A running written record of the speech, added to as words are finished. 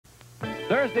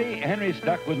Thursday, Henry's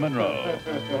stuck with Monroe.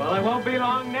 Well, it won't be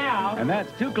long now. And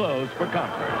that's too close for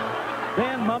comfort.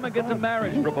 Then Mama gets a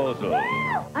marriage proposal.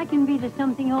 I can be to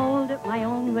something old at my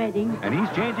own wedding. And he's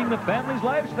changing the family's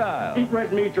lifestyle. Eat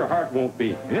red meat, your heart won't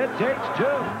beat. It takes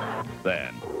two.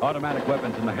 Then, automatic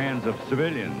weapons in the hands of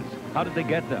civilians. How did they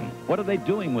get them? What are they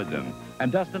doing with them?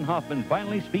 And Dustin Hoffman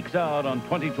finally speaks out on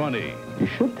 2020. You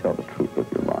should tell the truth with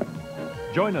your mind.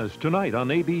 Join us tonight on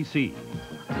ABC.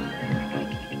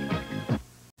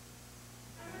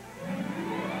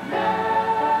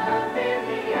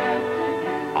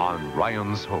 On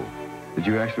Ryan's Hope. Did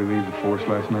you actually leave the force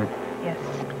last night? Yes.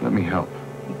 Let me help.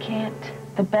 You can't.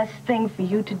 The best thing for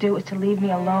you to do is to leave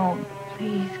me alone.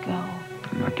 Please go.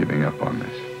 I'm not giving up on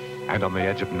this. And on the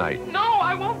edge of night. No,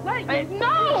 I won't let you.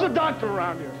 No! There's a doctor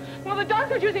around here. Well, the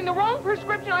doctor's using the wrong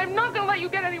prescription. I'm not going to let you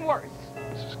get any worse.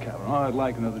 Mrs. Kavanaugh, I'd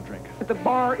like another drink. But the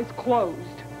bar is closed.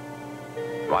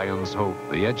 Ryan's Hope,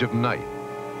 the edge of night.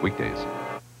 Weekdays.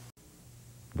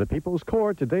 The People's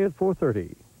Court today at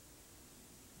 4:30.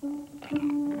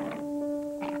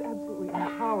 It's absolutely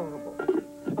intolerable.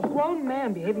 A grown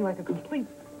man behaving like a complete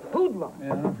hoodlum.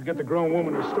 Yeah, don't forget the grown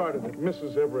woman who started it,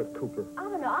 Mrs. Everett Cooper. I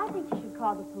don't know. I think you should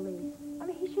call the police. I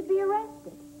mean, he should be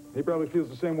arrested. He probably feels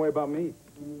the same way about me.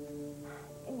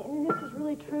 And this is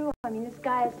really true. I mean, this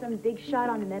guy is some big shot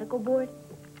on the medical board.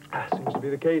 Seems to be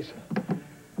the case.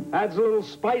 Adds a little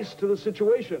spice to the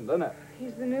situation, doesn't it?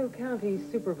 He's the new county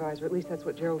supervisor. At least that's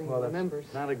what Geraldine remembers.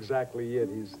 Not exactly it.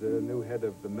 He's the new head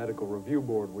of the medical review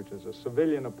board, which is a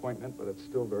civilian appointment, but it's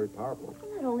still very powerful.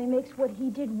 Well, that only makes what he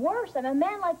did worse. I mean, a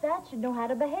man like that should know how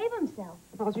to behave himself.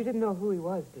 Well, you didn't know who he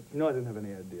was, did you? No, I didn't have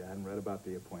any idea. I hadn't read about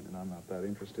the appointment. I'm not that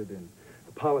interested in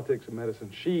the politics of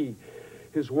medicine.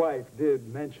 His wife, did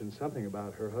mention something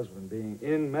about her husband being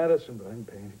in medicine, but I didn't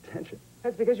pay any attention.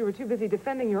 That's because you were too busy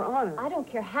defending your honor. I don't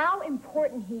care how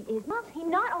important he is. Moms, he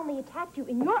not only attacked you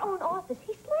in your own office,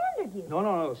 he slandered you.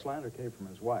 No, the slander came from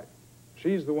his wife.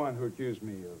 She's the one who accused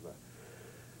me of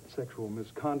sexual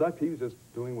misconduct. He was just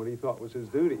doing what he thought was his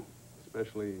duty,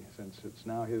 especially since it's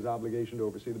now his obligation to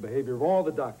oversee the behavior of all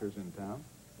the doctors in town.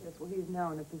 Yes, well, he's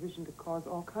now in a position to cause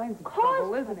all kinds of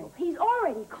trouble, isn't he? He's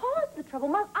already caused the trouble.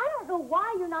 Mom, I don't know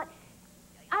why you're not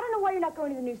going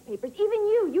to the newspapers. Even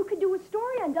you could do a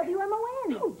story on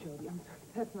WMON. Oh, Jody, I'm sorry.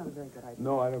 That's not a very good idea.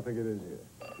 No, I don't think it is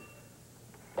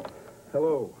either.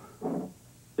 Hello.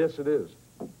 Yes, it is.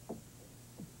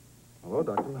 Hello,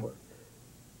 Dr. Miller.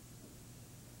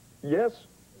 Yes,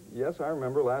 I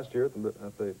remember last year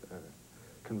at the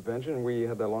convention, we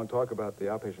had that long talk about the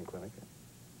outpatient clinic.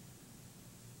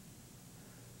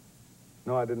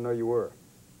 No, I didn't know you were.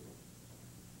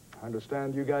 I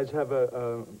understand you guys have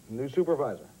a new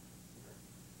supervisor.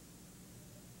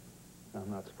 I'm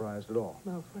not surprised at all.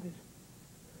 No, what is it?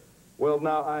 Well,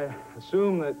 now, I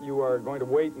assume that you are going to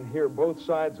wait and hear both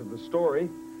sides of the story.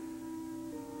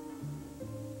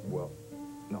 Well,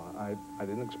 no, I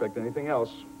didn't expect anything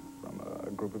else from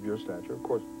a group of your stature, of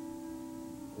course.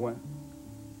 When?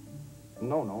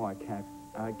 No, I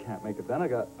can't make it then. I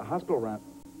got a hospital rent.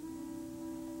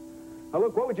 Now,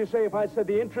 look, what would you say if I said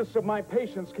the interests of my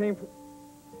patients came from...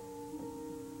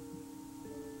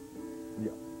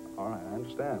 Yeah, all right, I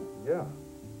understand. Yeah.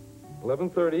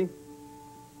 11:30.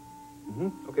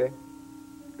 Okay.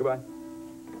 Goodbye.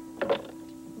 Well,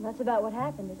 that's about what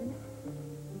happened, isn't it?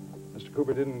 Mr.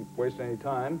 Cooper didn't waste any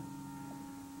time.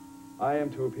 I am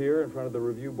to appear in front of the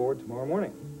review board tomorrow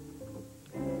morning.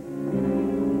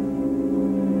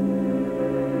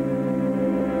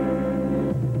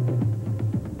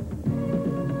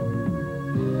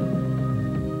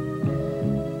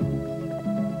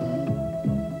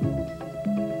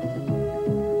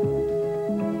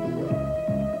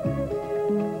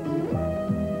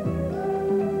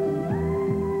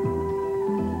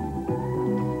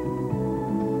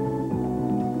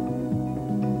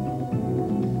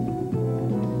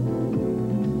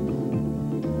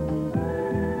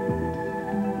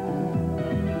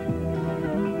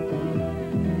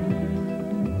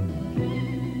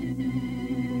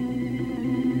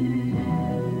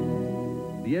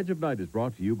 The Edge of Night is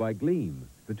brought to you by Gleam,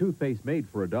 the toothpaste made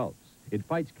for adults. It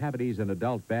fights cavities and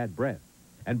adult bad breath.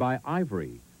 And by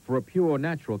Ivory, for a pure,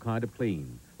 natural kind of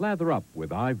clean. Lather up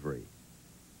with Ivory.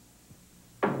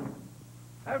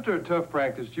 After a tough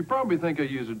practice, you probably think I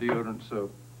use a deodorant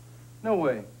soap. No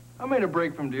way. I made a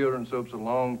break from deodorant soaps a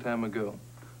long time ago.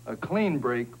 A clean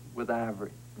break with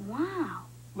Ivory. Wow.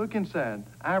 Look inside.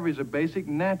 Ivory's a basic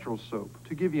natural soap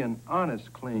to give you an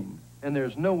honest clean. And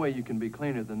there's no way you can be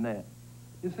cleaner than that.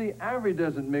 You see, Ivory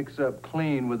doesn't mix up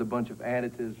clean with a bunch of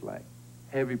additives like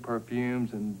heavy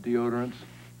perfumes and deodorants.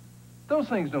 Those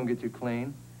things don't get you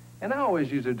clean. And I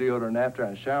always use a deodorant after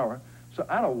I shower So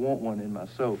I don't want one in my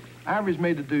soap. Ivory's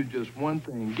made to do just one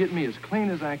thing, get me as clean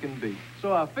as I can be.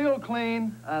 So I feel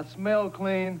clean, I smell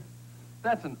clean.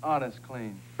 That's an honest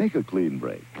clean. Make a clean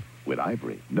break. With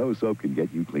Ivory, no soap can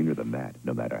get you cleaner than that,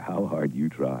 no matter how hard you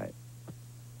try.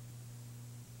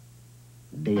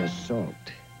 They assault.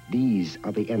 These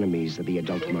are the enemies of the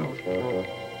adult mouth.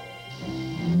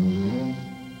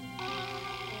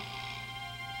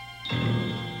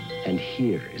 And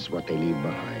here is what they leave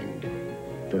behind.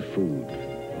 The food,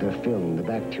 the film, the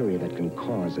bacteria that can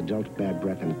cause adult bad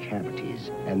breath and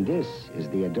cavities. And this is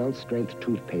the adult strength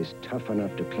toothpaste tough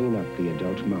enough to clean up the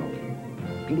adult mouth.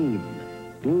 Gleam.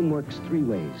 Gleam works 3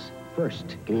 ways.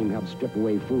 First, Gleam helps strip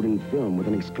away food and film with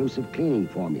an exclusive cleaning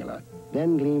formula.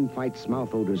 Then Gleam fights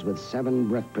mouth odors with 7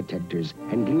 breath protectors,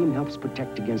 and Gleam helps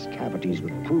protect against cavities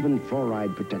with proven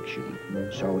fluoride protection.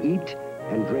 So eat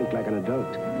and drink like an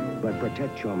adult, but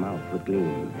protect your mouth with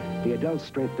Gleam, the adult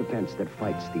strength defense that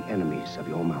fights the enemies of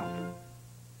your mouth.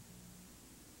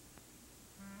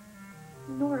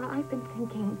 Nora, I've been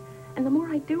thinking, and the more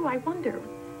I do, I wonder,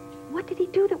 what did he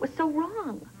do that was so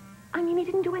wrong? I mean, he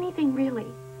didn't do anything, really.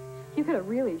 You've got a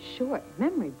really short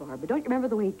memory, Barbara. Don't you remember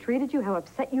the way he treated you, how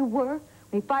upset you were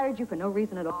when he fired you for no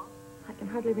reason at all? I can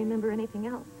hardly remember anything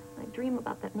else. I dream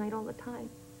about that night all the time.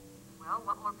 Well,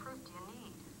 what more proof do you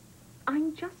need?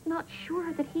 I'm just not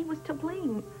sure that he was to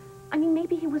blame. I mean,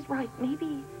 maybe he was right.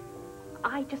 Maybe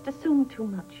I just assumed too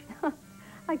much.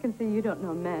 I can see you don't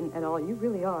know men at all. You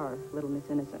really are Little Miss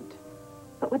Innocent.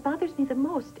 But what bothers me the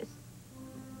most is,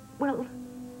 well,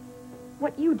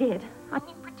 what you did. I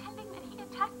mean, pretending that he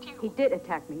attacked you. He did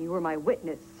attack me. You were my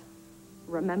witness.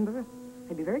 Remember?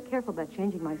 I'd be very careful about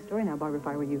changing my story now, Barbara, if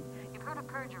I were you. You've heard of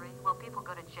perjury. Well, people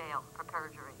go to jail for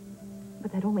perjury.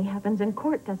 But that only happens in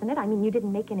court, doesn't it? I mean, you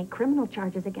didn't make any criminal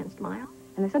charges against Miles.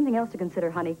 And there's something else to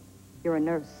consider, honey. You're a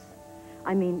nurse.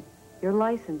 I mean, you're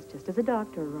licensed just as a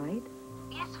doctor, right?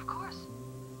 Yes, of course.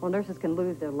 Well, nurses can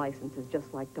lose their licenses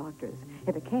just like doctors.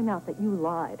 If it came out that you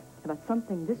lied about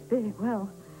something this big, well...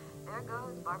 There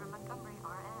goes Barbara Montgomery,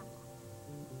 RN.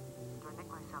 Do I make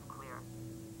myself clear?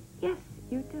 Yes,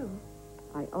 you do.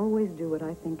 I always do what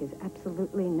I think is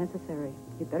absolutely necessary.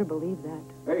 You'd better believe that.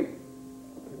 Hey,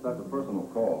 that's a personal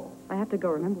call. I have to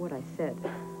go. Remember what I said.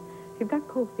 If you've got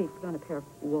cold feet, put on a pair of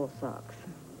wool socks.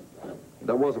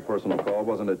 That was a personal call,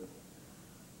 wasn't it?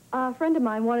 A friend of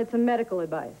mine wanted some medical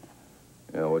advice.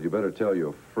 Yeah, well, you better tell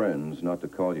your friends not to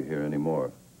call you here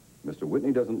anymore. Mr.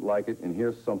 Whitney doesn't like it, and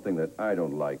here's something that I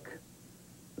don't like.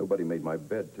 Nobody made my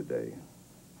bed today.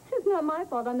 It's not my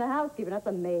fault. I'm the housekeeper, not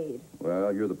the maid.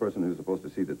 Well, you're the person who's supposed to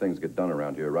see that things get done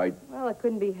around here, right? Well, it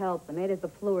couldn't be helped. The maid has the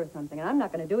flu or something, and I'm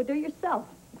not going to do it. Do it yourself.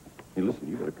 Hey, listen,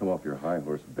 you better come off your high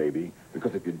horse, baby,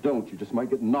 because if you don't, you just might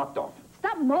get knocked off.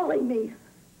 Stop mauling me.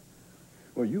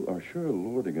 Well, you are sure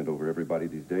lording it over everybody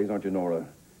these days, aren't you, Nora?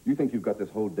 You think you've got this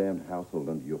whole damned household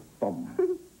under your thumb.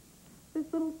 This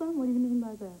little thumb? What do you mean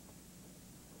by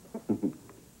that?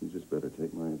 You just better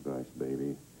take my advice,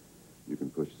 baby. You can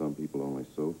push some people only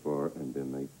so far, and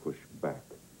then they push back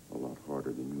a lot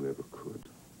harder than you ever could.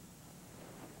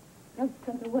 Don't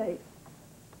tuck away.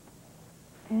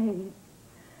 Hey,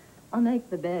 I'll make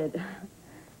the bed.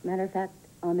 Matter of fact,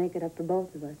 I'll make it up for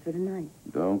both of us for tonight.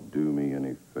 Don't do me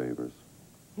any favors.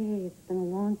 Hey, it's been a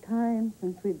long time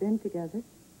since we've been together.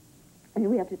 I mean,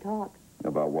 we have to talk.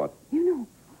 About what? You know.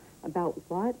 About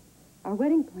what? Our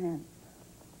wedding plans.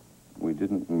 We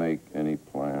didn't make any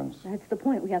plans. That's the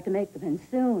point. We have to make them, and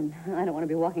soon. I don't want to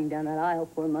be walking down that aisle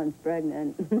 4 months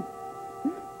pregnant.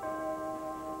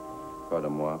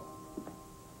 Pardon-moi.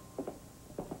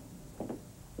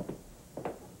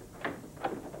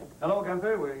 Hello,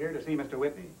 Gunther. We're here to see Mr.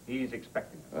 Whitney. He's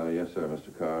expecting us. Yes, sir,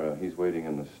 Mr. Carr. He's waiting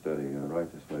in the study. Right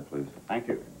this way, please. Thank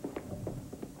you.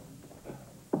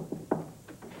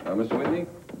 Mr. Whitney,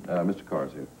 Mr.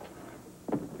 Carr's here.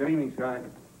 Good evening, Sky.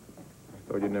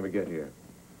 Thought you'd never get here.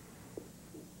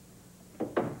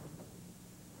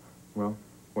 Well,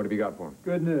 what have you got for him?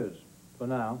 Good news, for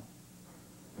now.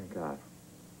 Thank God.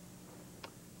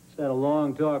 Just had a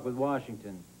long talk with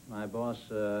Washington. My boss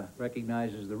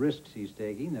recognizes the risks he's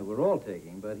taking, that we're all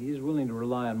taking, but he's willing to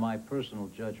rely on my personal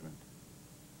judgment.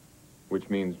 Which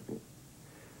means...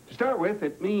 To start with,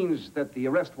 it means that the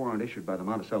arrest warrant issued by the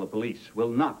Monticello police will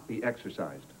not be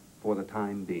exercised for the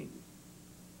time being.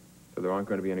 So there aren't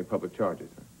going to be any public charges,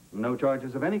 huh? No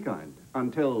charges of any kind,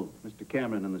 until Mr.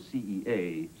 Cameron and the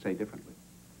CEA say differently.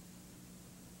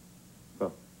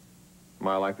 So,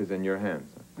 my life is in your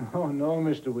hands, huh? Oh, no,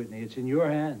 Mr. Whitney, it's in your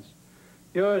hands.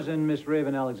 Yours and Miss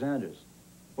Raven Alexander's.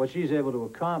 What she's able to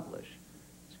accomplish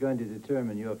is going to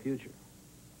determine your future.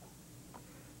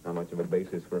 Not much of a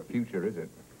basis for a future, is it?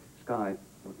 Sky,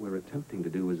 What we're attempting to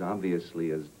do is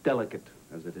obviously as delicate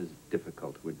as it is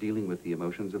difficult. We're dealing with the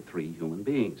emotions of 3 human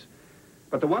beings.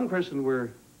 But the one person we're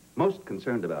most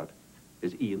concerned about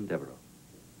is Ian Devereaux.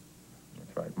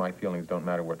 That's right. My feelings don't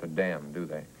matter worth a damn, do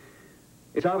they?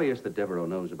 It's obvious that Devereaux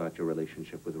knows about your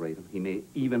relationship with Raven. He may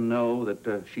even know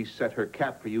that she set her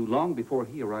cap for you long before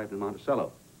he arrived in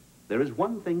Monticello. There is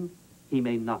one thing he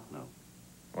may not know.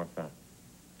 What's that?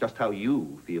 Just how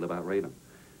you feel about Raven.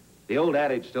 The old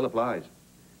adage still applies.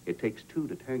 It takes 2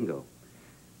 to tango.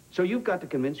 So you've got to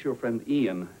convince your friend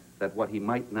Ian that what he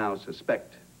might now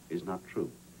suspect is not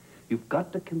true. You've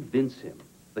got to convince him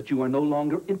that you are no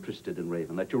longer interested in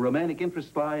Raven, that your romantic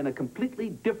interests lie in a completely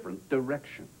different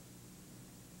direction.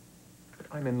 But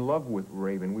I'm in love with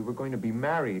Raven. We were going to be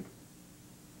married.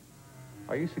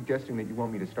 Are you suggesting that you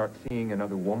want me to start seeing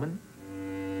another woman?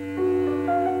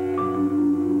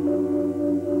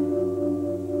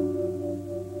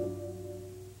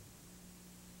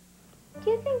 Do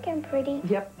you think I'm pretty?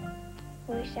 Yep.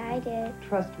 Wish I did.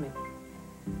 Trust me.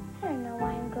 I don't know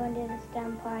why I'm going to this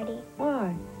dumb party.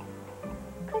 Why?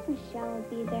 Because Michelle will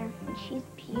be there, and she's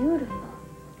beautiful.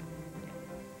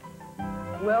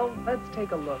 Well, let's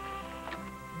take a look.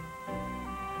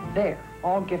 There,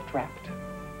 all gift wrapped.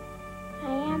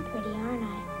 I am pretty, aren't I?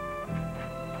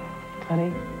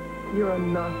 Honey, you're a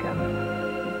knockout.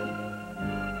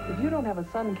 If you don't have a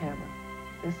sun camera,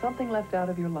 there's something left out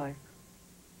of your life.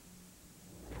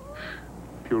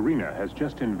 Purina has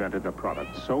just invented a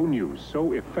product so new,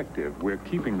 so effective, we're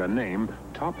keeping the name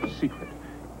top secret.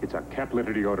 It's a cat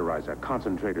litter deodorizer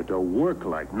concentrated to work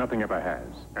like nothing ever has.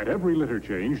 At every litter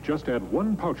change, just add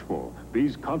 1 pouchful.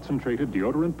 These concentrated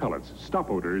deodorant pellets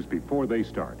stop odors before they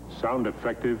start. Sound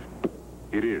effective?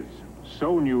 It is.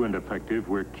 So new and effective,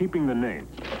 we're keeping the name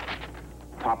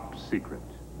Top Secret.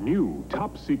 New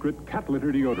Top Secret cat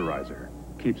litter deodorizer.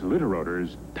 Keeps litter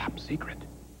odors top secret.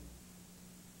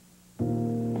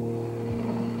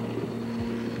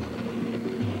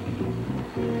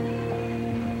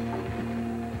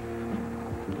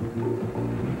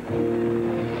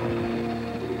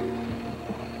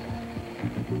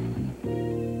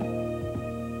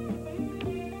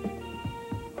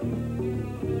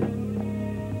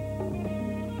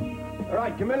 All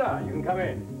right, Camilla, you can come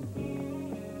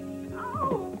in.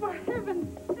 Oh, for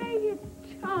heaven's sake,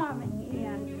 it's charming,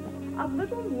 Ian. A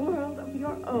little world of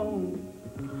your own.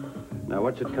 Now,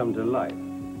 what should come to life?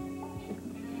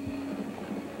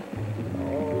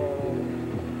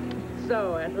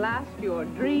 So, at last, your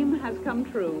dream has come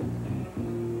true.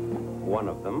 One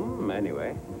of them,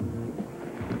 anyway.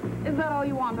 Is that all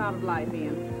you want out of life,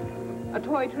 Ian? A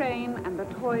toy train and a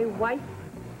toy wife?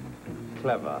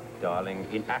 Clever, darling.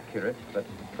 Inaccurate, but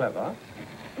clever.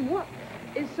 What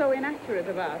is so inaccurate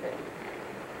about it?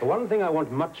 For one thing, I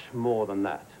want much more than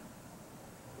that.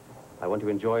 I want to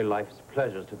enjoy life's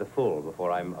pleasures to the full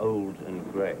before I'm old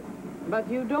and gray. But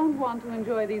you don't want to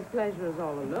enjoy these pleasures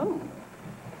all alone.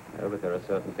 No, but there are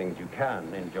certain things you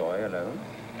can enjoy alone.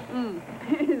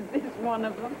 Is this one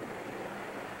of them?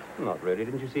 Not really.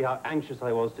 Didn't you see how anxious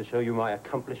I was to show you my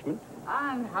accomplishment?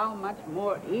 And how much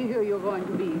more eager you're going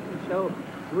to be to show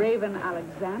Raven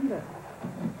Alexander.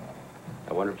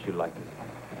 I wonder if she'll like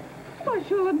it. Why,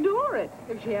 she'll adore it,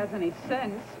 if she has any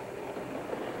sense.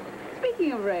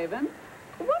 Speaking of Raven,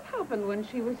 what happened when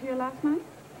she was here last night?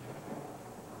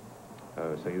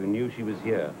 Oh, so you knew she was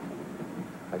here.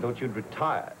 I thought you'd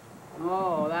retired.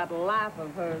 Oh, that laugh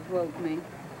of hers woke me.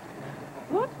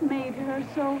 What made her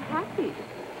so happy?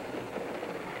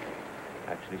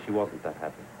 Actually, she wasn't that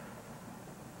happy.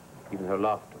 Even her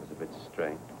laughter was a bit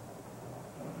strange.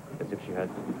 As if she had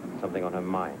something on her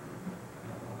mind.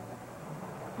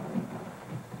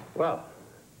 Well,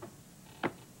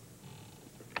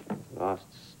 last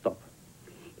stop.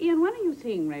 Ian, when are you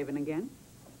seeing Raven again?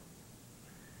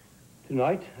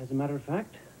 Tonight, as a matter of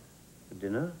fact, for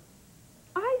dinner.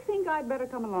 I think I'd better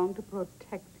come along to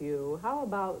protect you. How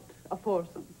about a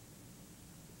foursome?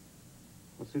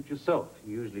 Well, suit yourself.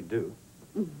 You usually do.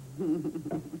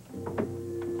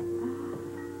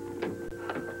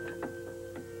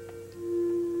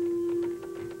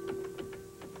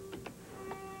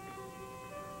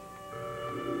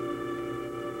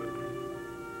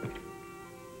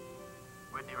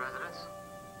 Whitney residence?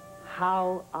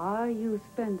 How are you,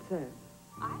 Spencer?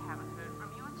 I haven't heard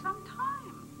from you in some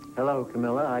time. Hello,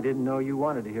 Camilla. I didn't know you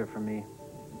wanted to hear from me.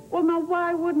 Well, now,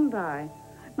 why wouldn't I?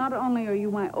 Not only are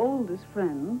you my oldest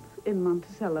friend in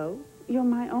Monticello, you're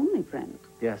my only friend.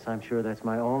 Yes, I'm sure that's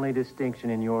my only distinction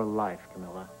in your life,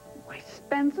 Camilla. Why,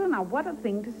 Spencer, now what a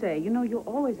thing to say. You know, you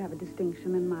always have a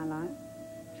distinction in my life.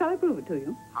 Shall I prove it to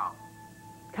you? How?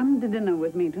 Come to dinner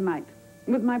with me tonight.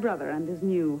 With my brother and his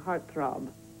new heartthrob.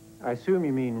 I assume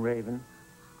you mean Raven.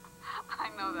 I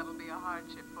know that'll be a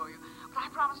hardship for you, but I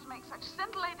promise to make such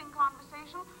scintillating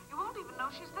conversation, you won't even know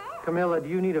she's there. Camilla, do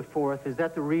you need a fourth? Is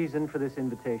that the reason for this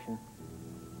invitation?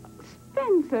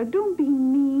 Spencer, don't be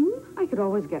mean. I could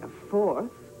always get a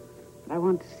fourth, but I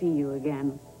want to see you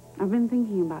again. I've been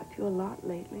thinking about you a lot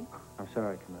lately. I'm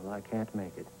sorry, Camilla. I can't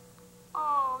make it.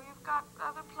 Oh, you've got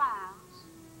other plans?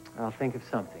 I'll think of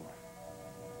something.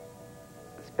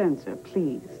 Spencer,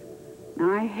 please. Now,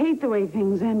 I hate the way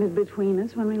things ended between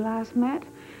us when we last met.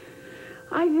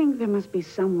 I think there must be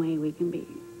some way we can be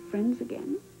friends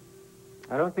again.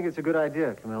 I don't think it's a good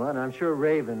idea, Camilla, and I'm sure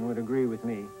Raven would agree with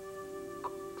me.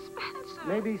 Oh, Spencer.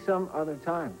 Maybe some other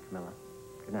time, Camilla.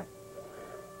 Good night.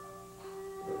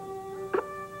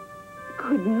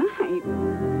 Good night.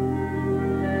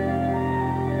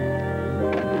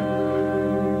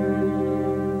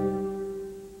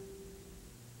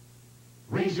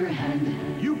 Raise your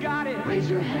hand. You got it. Raise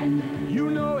your hand. You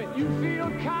know it. You feel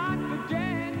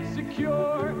confident,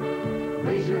 secure.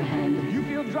 Raise your hand. You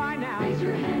feel dry now. Raise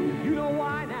your hand. You know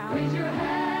why now. Raise your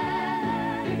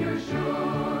hand if you're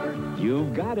sure.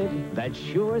 You've got it. That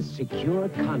sure, secure,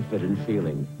 confident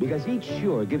feeling. Because each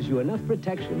Sure gives you enough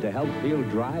protection to help feel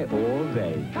dry all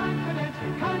day. Confident,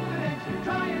 confident,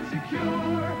 dry and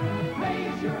secure.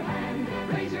 Raise your hand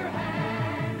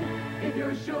if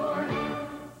you're sure.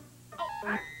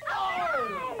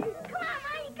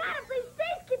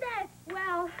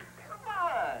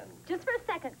 Just for a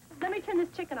second. Let me turn this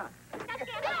chicken on.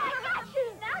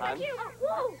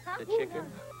 The chicken?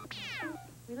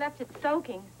 We left it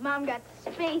soaking. Mom got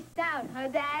spaced out, huh,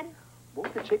 Dad?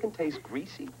 Won't the chicken taste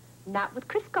greasy? Not with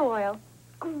Crisco oil.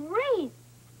 Great.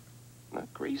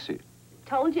 Not greasy.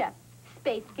 Told ya.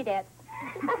 Space Cadet.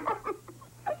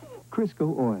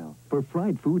 Crisco oil for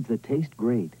fried foods that taste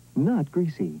great, not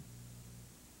greasy.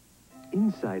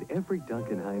 Inside every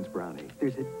Duncan Hines brownie,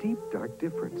 there's a deep, dark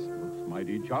difference. Looks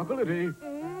mighty chocolatey.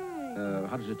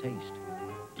 How does it taste?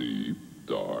 Deep,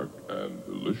 dark, and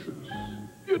delicious.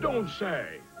 You don't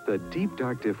say. The deep,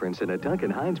 dark difference in a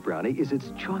Duncan Hines brownie is its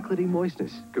chocolatey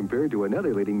moistness. Compared to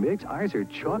another leading mix, ours are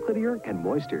chocolatier and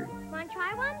moister. Want to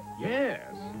try one?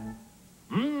 Yes.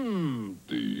 Mmm.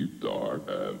 Deep, dark,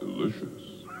 and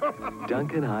delicious.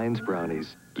 Duncan Hines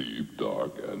brownies. Deep,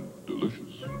 dark, and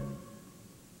delicious.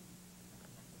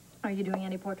 Are you doing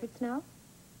any portraits now?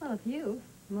 Well, a few.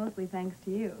 Mostly thanks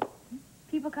to you.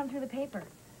 People come through the paper.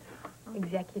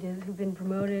 Executives who've been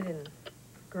promoted and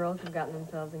girls who've gotten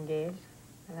themselves engaged.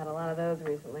 I've had a lot of those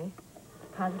recently.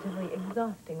 Positively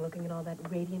exhausting looking at all that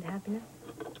radiant happiness.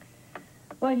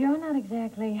 Well, you're not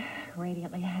exactly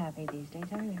radiantly happy these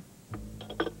days, are you?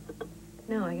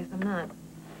 No, I guess I'm not.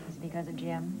 Is it because of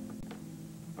Jim?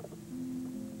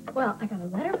 Well, I got a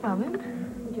letter from him.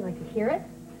 Would you like to hear it?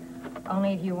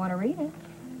 Only if you want to read it.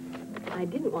 I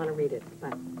didn't want to read it,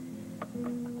 but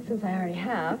since I already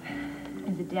have.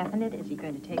 Is it definite? Is he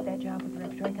going to take that job with the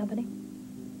Repertory Company?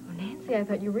 Oh, Nancy, I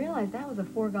thought you realized that was a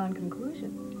foregone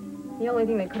conclusion. The only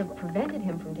thing that could have prevented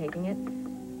him from taking it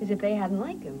is if they hadn't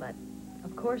liked him, but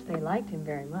of course they liked him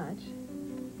very much.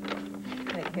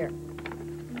 Right here.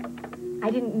 I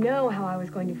didn't know how I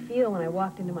was going to feel when I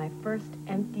walked into my first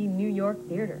empty New York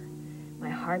theater.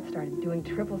 My heart started doing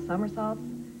triple somersaults.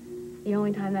 The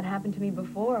only time that happened to me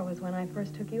before was when I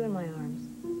first took you in my arms.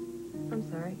 I'm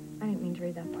sorry. I didn't mean to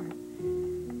read that part.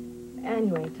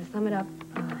 Anyway, to sum it up,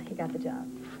 he got the job.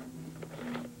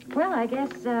 Well, I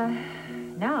guess,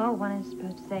 now one is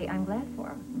supposed to say, I'm glad for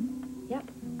him. Yep.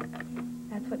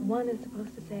 That's what one is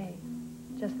supposed to say.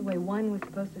 Just the way one was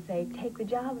supposed to say, take the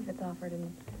job if it's offered,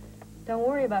 and don't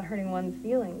worry about hurting one's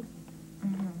feelings.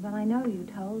 Mm-hmm. Well, I know you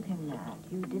told him that.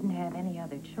 You didn't have any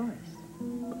other choice.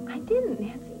 I didn't,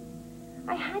 Nancy.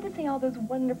 I had to say all those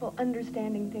wonderful,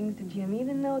 understanding things to Jim,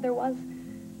 even though there was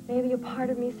maybe a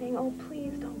part of me saying, oh,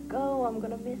 please don't go, I'm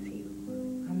going to miss you.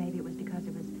 Or maybe it was because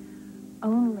it was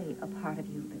only a part of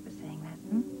you that was saying that,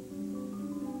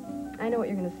 I know what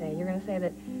you're going to say. You're going to say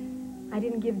that I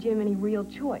didn't give Jim any real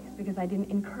choice because I didn't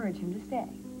encourage him to stay.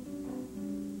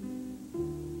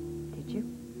 Did you?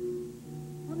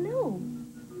 Well, no.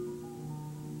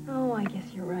 Oh, I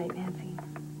guess you're right, Nancy.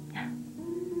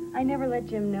 I never let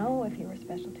Jim know if he were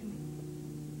special to me.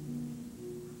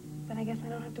 But I guess I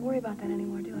don't have to worry about that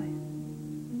anymore, do I?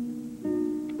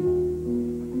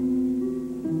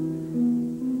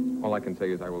 All I can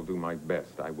say is I will do my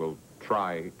best. I will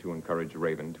try to encourage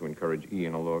Raven, to encourage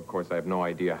Ian, although, of course, I have no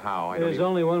idea how. There's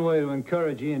only one way to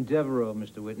encourage Ian Devereaux,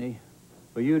 Mr. Whitney.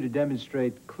 For you to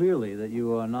demonstrate clearly that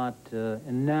you are not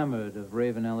enamored of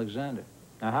Raven Alexander.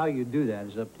 Now, how you do that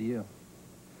is up to you.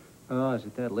 Oh, is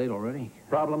it that late already?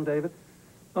 Problem, David?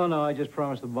 Oh, no, I just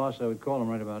promised the boss I would call him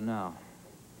right about now.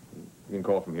 You can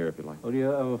call from here if you like. Oh, do you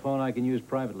have a phone I can use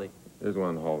privately? There's one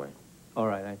in the hallway. All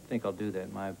right, I think I'll do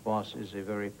that. My boss is a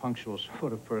very punctual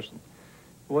sort of person.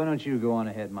 Why don't you go on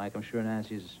ahead, Mike? I'm sure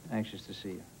Nancy's anxious to see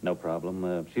you. No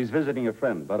problem. She's visiting a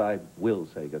friend, but I will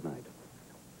say goodnight.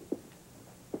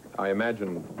 I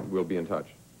imagine we'll be in touch.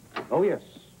 Oh, yes.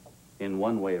 In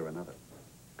one way or another.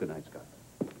 Good night, Scott.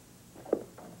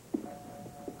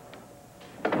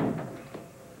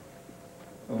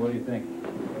 Well, what do you think?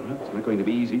 Well, it's not going to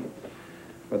be easy,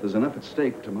 but there's enough at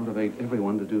stake to motivate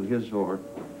everyone to do his or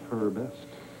her best.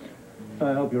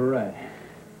 I hope you're right.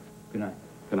 Good night.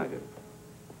 Good night, David.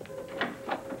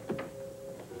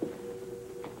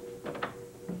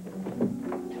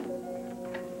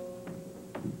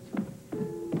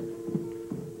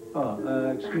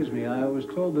 Excuse me, I was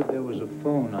told that there was a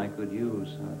phone I could use.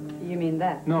 You mean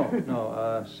that?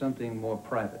 No, something more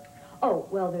private. Oh,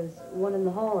 well, there's one in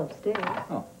the hall upstairs.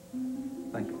 Oh,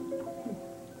 thank you.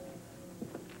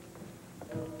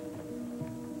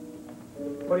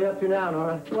 What are you up to now,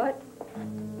 Nora? What?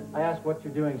 I asked what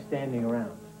you're doing standing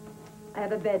around. I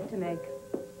have a bed to make.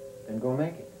 Then go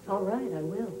make it. All right, I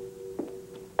will.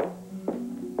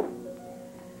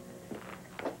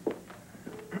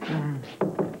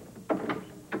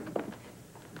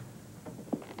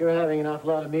 You're having an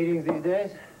awful lot of meetings these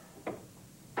days?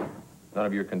 None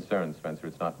of your concern, Spencer.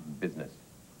 It's not business.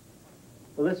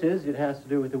 Well, this is. It has to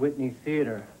do with the Whitney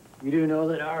Theater. You do know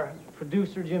that our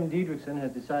producer, Jim Diedrichson,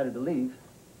 has decided to leave.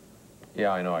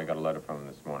 Yeah, I know. I got a letter from him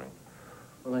this morning.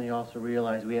 Well, then you also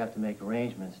realize we have to make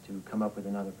arrangements to come up with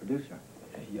another producer.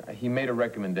 He made a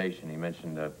recommendation. He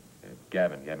mentioned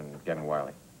Gavin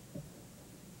Wiley.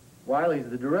 Wiley's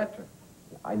the director.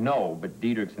 I know, but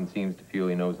Diedrichson seems to feel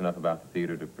he knows enough about the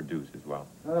theater to produce as well.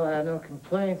 Well, I have no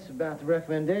complaints about the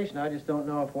recommendation. I just don't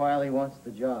know if Wiley wants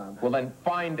the job. Well, then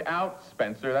find out,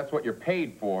 Spencer. That's what you're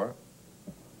paid for.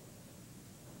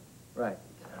 Right.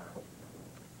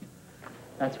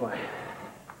 That's why.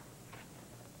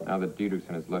 Now that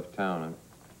Diedrichson has left town,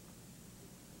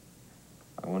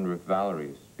 I wonder if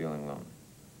Valerie's feeling lonely.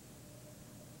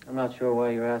 I'm not sure why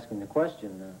you're asking the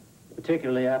question,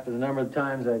 particularly after the number of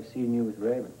times I've seen you with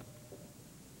Raven.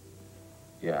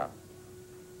 Yeah.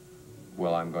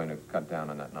 Well, I'm going to cut down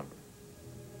on that number.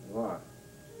 You are?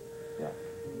 Yeah.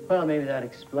 Well, maybe that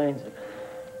explains it.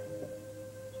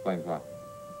 Explains what?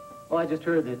 Well, I just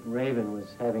heard that Raven was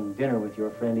having dinner with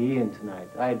your friend Ian tonight.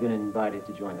 I had been invited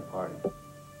to join the party.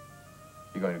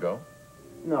 You going to go?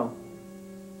 No.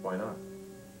 Why not?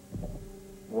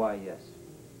 Why, yes.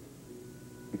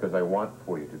 Because I want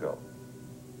for you to go.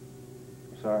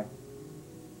 Sorry?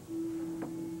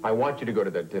 I want you to go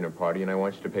to that dinner party, and I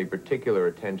want you to pay particular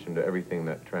attention to everything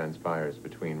that transpires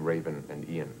between Raven and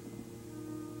Ian.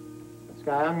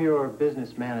 Sky, I'm your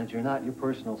business manager, not your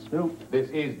personal snoop. This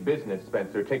is business,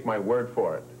 Spencer. Take my word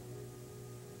for it.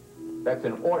 That's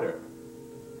an order.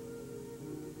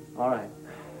 All right.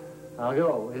 I'll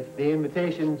go, if the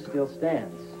invitation still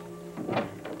stands.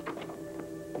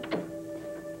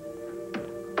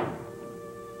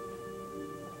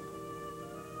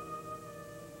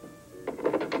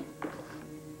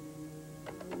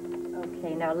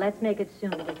 Okay, now let's make it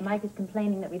soon, because Mike is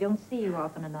complaining that we don't see you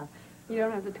often enough. You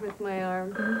don't have to twist my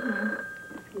arm.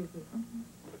 Excuse me.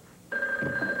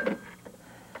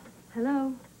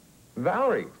 Hello?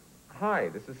 Valerie. Hi,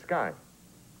 this is Sky.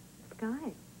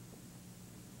 Sky.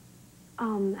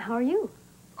 How are you?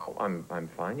 Oh, I'm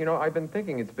fine. You know, I've been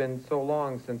thinking it's been so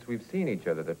long since we've seen each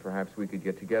other that perhaps we could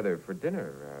get together for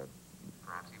dinner.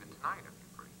 Perhaps even tonight, if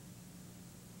you're free.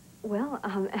 Well,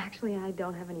 actually, I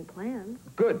don't have any plans.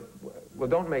 Good. Well,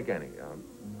 don't make any.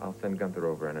 I'll send Gunther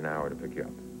over in an hour to pick you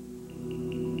up.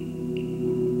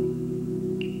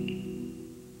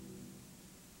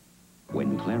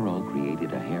 When Clairol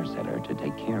created a hair setter to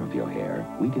take care of your hair,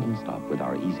 we didn't stop with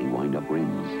our easy wind-up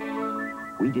rims.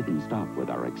 We didn't stop with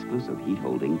our exclusive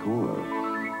heat-holding core.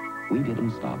 We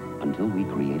didn't stop until we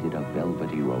created a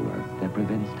velvety roller that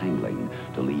prevents tangling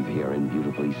to leave hair in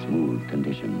beautifully smooth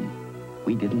condition.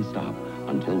 We didn't stop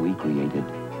until we created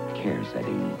Care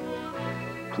Setting.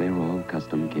 Clairol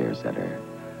Custom Care Setter.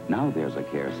 Now there's a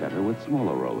Care Setter with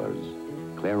smaller rollers.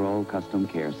 Clairol Custom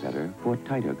Care Setter for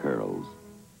tighter curls.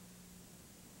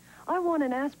 I want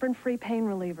an aspirin-free pain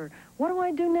reliever. What do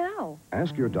I do now?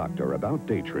 Ask your doctor about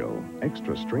Daytril,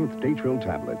 extra-strength Daytril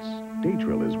tablets.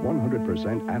 Daytril is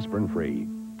 100% aspirin-free.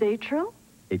 Daytril?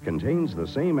 It contains the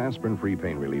same aspirin-free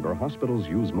pain reliever hospitals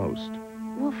use most.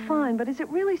 Well, fine, but is it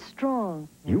really strong?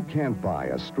 You can't buy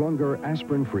a stronger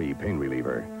aspirin-free pain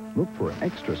reliever. Look for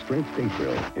extra-strength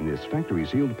Daytril in this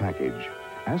factory-sealed package.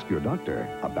 Ask your doctor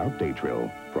about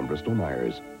Datril from Bristol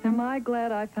Myers. Am I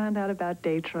glad I found out about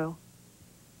Datril?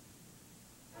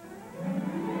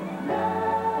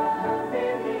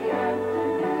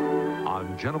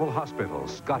 On General Hospital,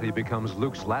 Scotty becomes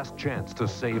Luke's last chance to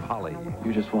save Holly.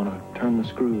 You just want to turn the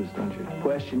screws, don't you? The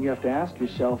question you have to ask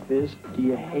yourself is, do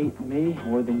you hate me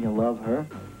more than you love her?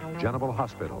 General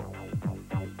Hospital.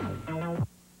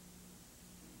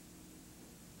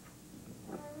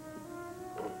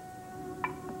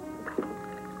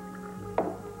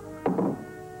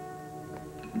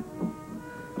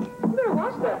 You better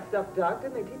watch that stuff, Doc.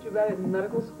 Didn't they teach you about it in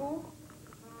medical school?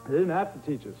 They didn't have to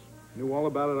teach us. Knew all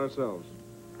about it ourselves.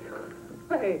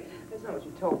 Hey, that's not what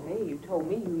you told me. You told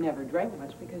me you never drank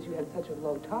much because you had such a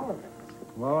low tolerance.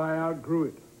 Well, I outgrew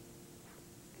it.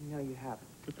 No, you haven't.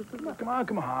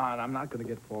 Come on. I'm not going to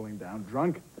get falling down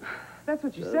drunk. That's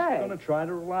what you Just say. going to try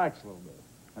to relax a little bit.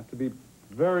 I have to be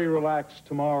very relaxed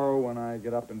tomorrow when I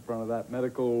get up in front of that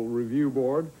medical review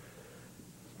board.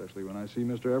 Especially when I see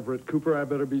Mr. Everett Cooper, I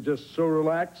better be just so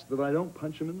relaxed that I don't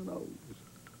punch him in the nose.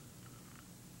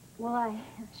 Well, I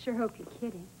sure hope you're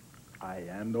kidding. I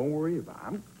am. Don't worry about it.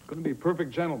 I'm going to be a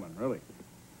perfect gentleman, really.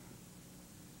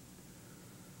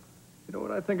 You know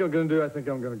what I think I'm going to do? I think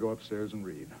I'm going to go upstairs and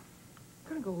read.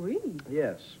 Gonna go read?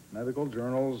 Yes. Medical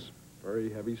journals, very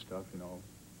heavy stuff, you know.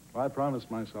 I promised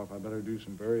myself I better do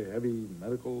some very heavy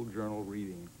medical journal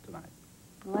reading tonight.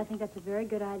 Well, I think that's a very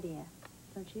good idea.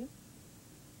 Don't you?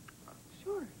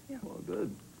 Sure, yeah. Well,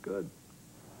 good.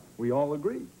 We all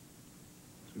agree.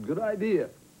 It's a good idea.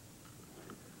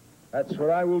 That's what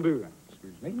I will do then.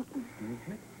 Excuse me.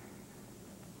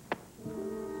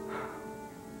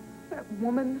 That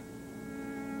woman.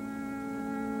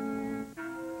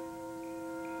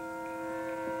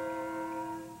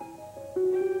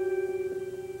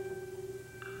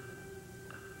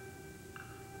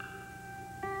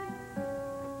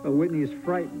 Well, Whitney is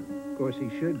frightened. Of course, he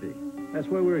should be. That's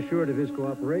why we're assured of his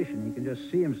cooperation. He can just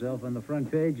see himself on the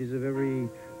front pages of every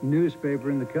newspaper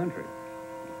in the country.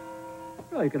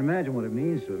 Well, you can imagine what it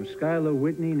means to him. Skylar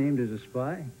Whitney named as a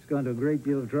spy. He's gone to a great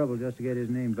deal of trouble just to get his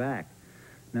name back.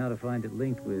 Now to find it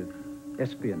linked with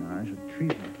espionage and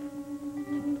treason.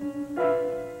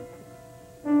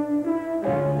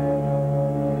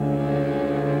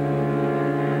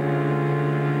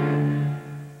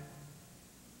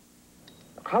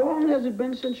 How long has it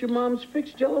been since your mom's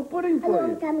fixed Jell-O pudding for you? A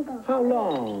long time ago. How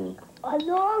long? A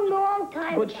long, long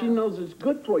time But she knows it's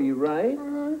good for you, right?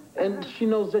 And she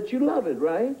knows that you love it,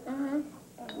 right?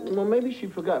 Well, maybe she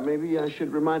forgot. Maybe I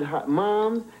should remind her.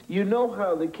 Mom, you know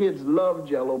how the kids love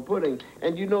Jell-O pudding,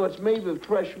 and you know it's made with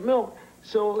fresh milk,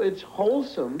 so it's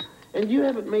wholesome. And you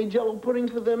haven't made Jell-O pudding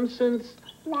for them since...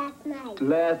 Last night.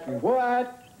 Last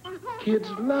what? Kids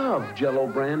love Jell-O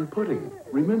brand pudding.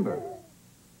 Remember.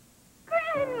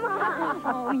 Grandma!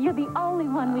 Oh, you're the only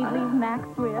one we'd leave Max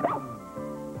with.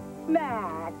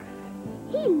 Max.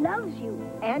 He loves you.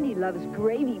 And he loves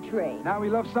Gravy Train. Now he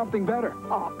loves something better.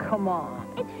 Oh, come on.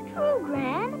 It's true,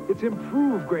 Gran. It's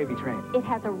improved Gravy Train. It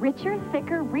has a richer,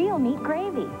 thicker, real meat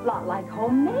gravy. Lot like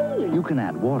homemade. You can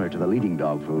add water to the leading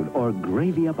dog food or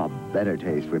gravy up a better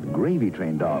taste with Gravy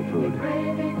Train dog food.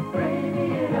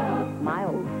 Gravy it up. My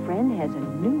old friend has a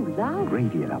new love.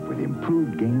 Gravy it up with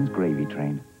improved Gaines Gravy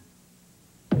Train.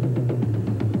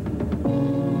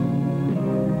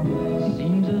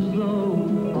 Seems as though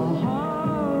a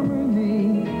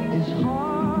harmony is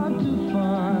hard to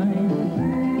find.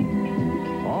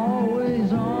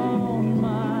 Always on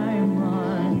my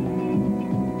mind.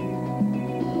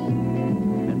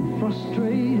 And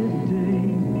frustrated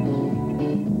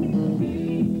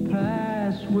days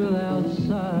pass without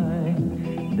sight.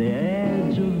 The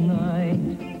edge of night,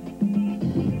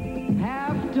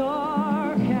 half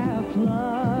dark, half light.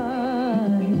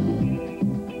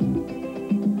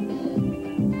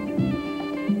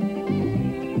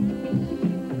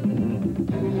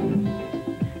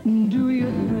 Do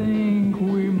you think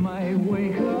we might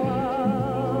wake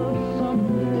up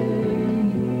someday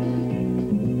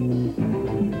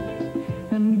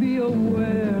and be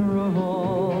aware of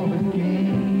all the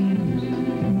games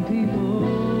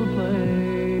people play?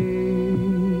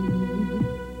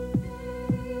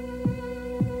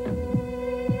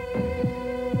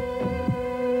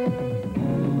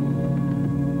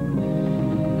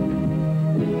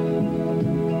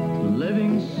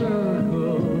 Living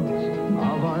circles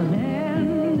of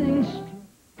unending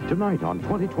Tonight on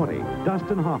 2020,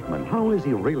 Dustin Hoffman, how is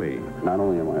he really? Not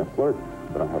only am I a flirt,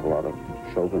 but I have a lot of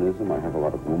chauvinism, I have a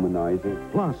lot of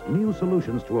womanizing. Plus, new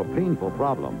solutions to a painful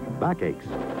problem, backaches,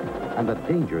 and the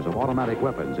dangers of automatic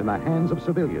weapons in the hands of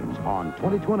civilians on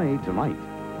 2020 tonight.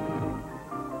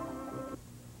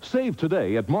 Save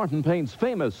today at Martin Paint's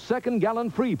famous second-gallon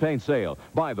free paint sale.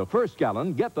 Buy the first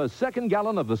gallon, get the second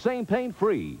gallon of the same paint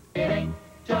free. It ain't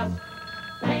just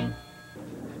paint.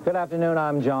 Good afternoon,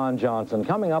 I'm John Johnson.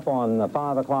 Coming up on the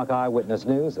 5 o'clock Eyewitness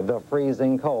News, the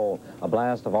freezing cold. A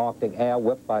blast of Arctic air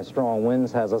whipped by strong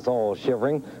winds has us all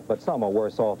shivering, but some are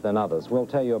worse off than others. We'll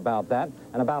tell you about that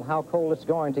and about how cold it's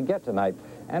going to get tonight,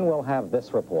 and we'll have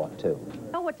this report, too.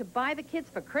 Know what to buy the kids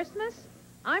for Christmas?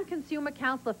 I'm Consumer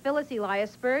Counselor Phyllis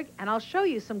Eliasberg, and I'll show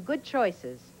you some good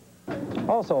choices.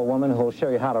 Also a woman who'll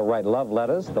show you how to write love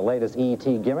letters, the latest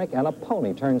E.T. gimmick, and a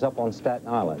pony turns up on Staten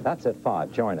Island. That's at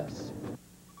 5. Join us.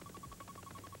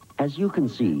 As you can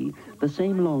see, the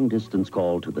same long-distance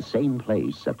call to the same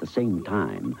place at the same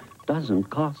time doesn't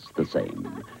cost the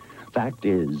same. Fact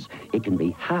is, it can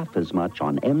be half as much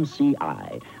on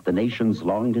MCI, the nation's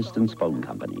long-distance phone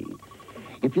company.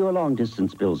 If your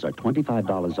long-distance bills are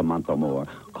 $25 a month or more,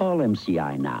 call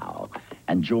MCI now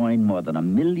and join more than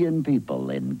 1 million people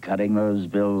in cutting those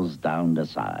bills down to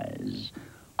size.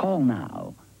 Call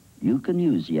now. You can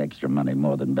use the extra money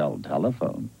more than Bell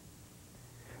Telephone.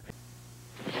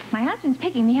 My husband's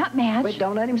picking me up, Madge. Wait,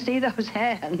 don't let him see those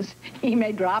hands. He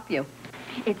may drop you.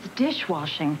 It's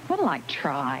dishwashing. What'll I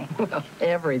try? Well,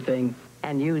 everything.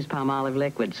 And use Palmolive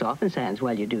liquid. Softens hands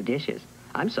while you do dishes.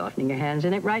 I'm softening your hands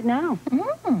in it right now.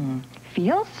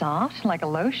 Feels soft, like a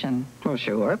lotion. Well,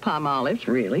 sure. Palmolive's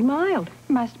really mild.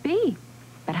 Must be.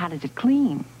 But how does it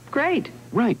clean? Great.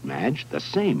 Right, Madge. The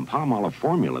same Palmolive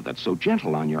formula that's so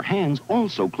gentle on your hands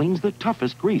also cleans the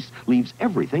toughest grease, leaves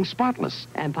everything spotless.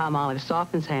 And Palmolive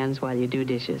softens hands while you do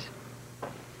dishes.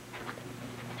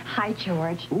 Hi,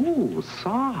 George. Ooh,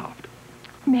 soft.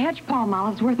 Madge,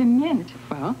 Palmolive's worth a mint.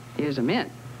 Well, here's a mint.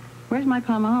 Where's my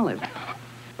Palmolive?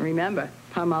 Remember,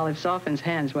 Palmolive softens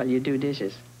hands while you do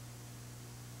dishes.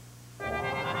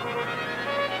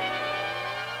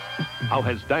 How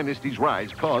has Dynasty's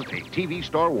rise caused a TV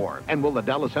star war? And will the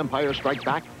Dallas Empire strike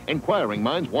back? Inquiring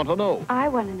minds want to know. I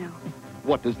want to know.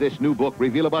 What does this new book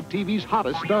reveal about TV's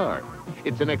hottest star?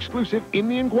 It's an exclusive in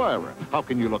the Inquirer. How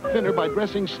can you look thinner by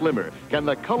dressing slimmer? Can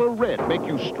the color red make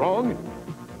you strong?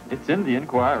 It's in the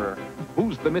Inquirer.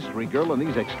 Who's the mystery girl in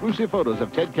these exclusive photos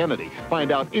of Ted Kennedy?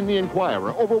 Find out in the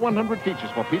Inquirer. Over 100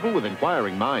 features for people with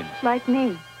inquiring minds. Like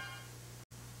me.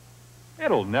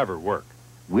 It'll never work.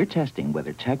 We're testing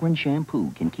whether Tegrin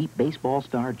shampoo can keep baseball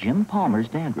star Jim Palmer's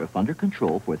dandruff under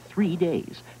control for 3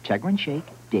 days. Tegrin Shake,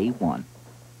 Day 1.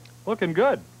 Looking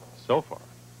good, so far.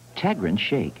 Tegrin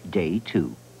Shake, Day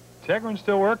 2. Tegrin's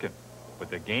still working, but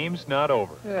the game's not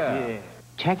over. Yeah.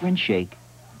 Tegrin Shake,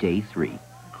 Day 3.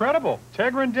 Incredible.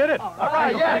 Tegrin did it. All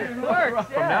right, yeah, it works.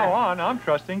 From now on, I'm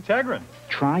trusting Tegrin.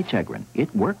 Try Tegrin.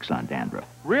 It works on dandruff.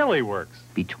 Really works.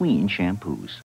 Between shampoos.